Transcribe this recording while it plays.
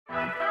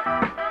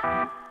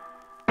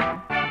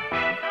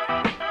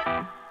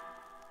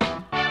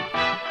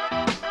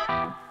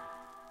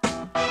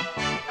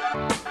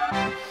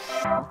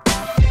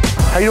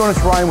you doing?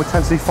 It's Ryan with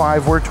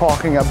 10C5. We're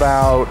talking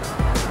about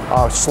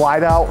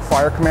slide out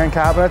fire command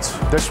cabinets.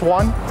 This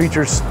one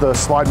features the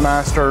Slide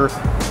Master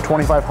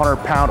 2,500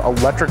 pound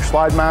electric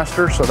Slide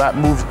Master. So that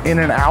moves in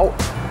and out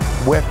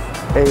with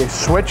a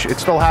switch. It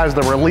still has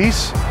the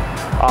release.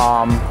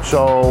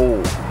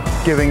 So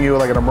giving you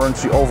like an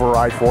emergency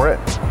override for it.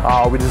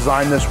 We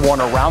designed this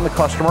one around the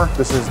customer.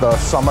 This is the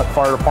Summit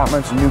Fire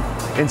Department's new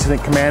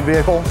incident command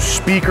vehicle.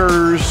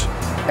 Speakers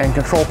and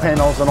control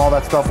panels and all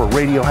that stuff with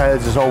radio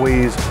heads is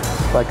always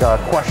like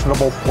a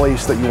questionable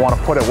place that you want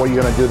to put it. What are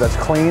you going to do that's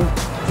clean?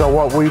 So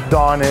what we've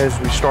done is,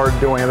 we started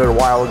doing it a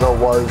while ago,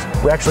 was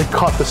we actually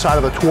cut the side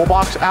of the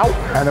toolbox out,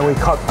 and then we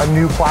cut a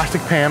new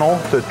plastic panel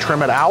to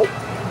trim it out.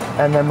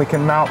 And then we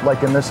can mount,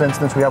 like in this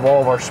instance, we have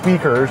all of our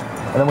speakers,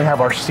 and then we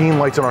have our scene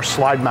lights and our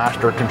Slide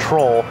Master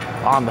control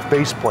on the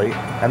faceplate.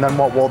 And then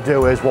what we'll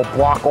do is we'll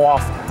block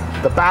off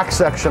the back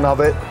section of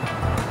it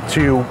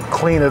to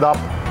clean it up,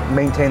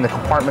 maintain the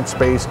compartment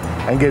space,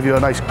 and give you a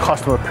nice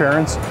custom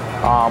appearance.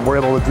 We're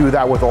able to do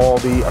that with all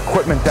the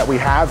equipment that we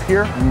have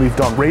here. We've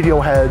done radio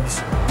heads,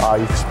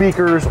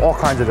 speakers, all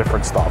kinds of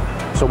different stuff.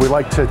 So we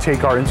like to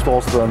take our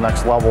installs to the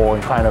next level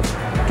and kind of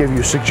give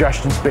you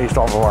suggestions based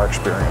off of our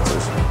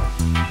experiences.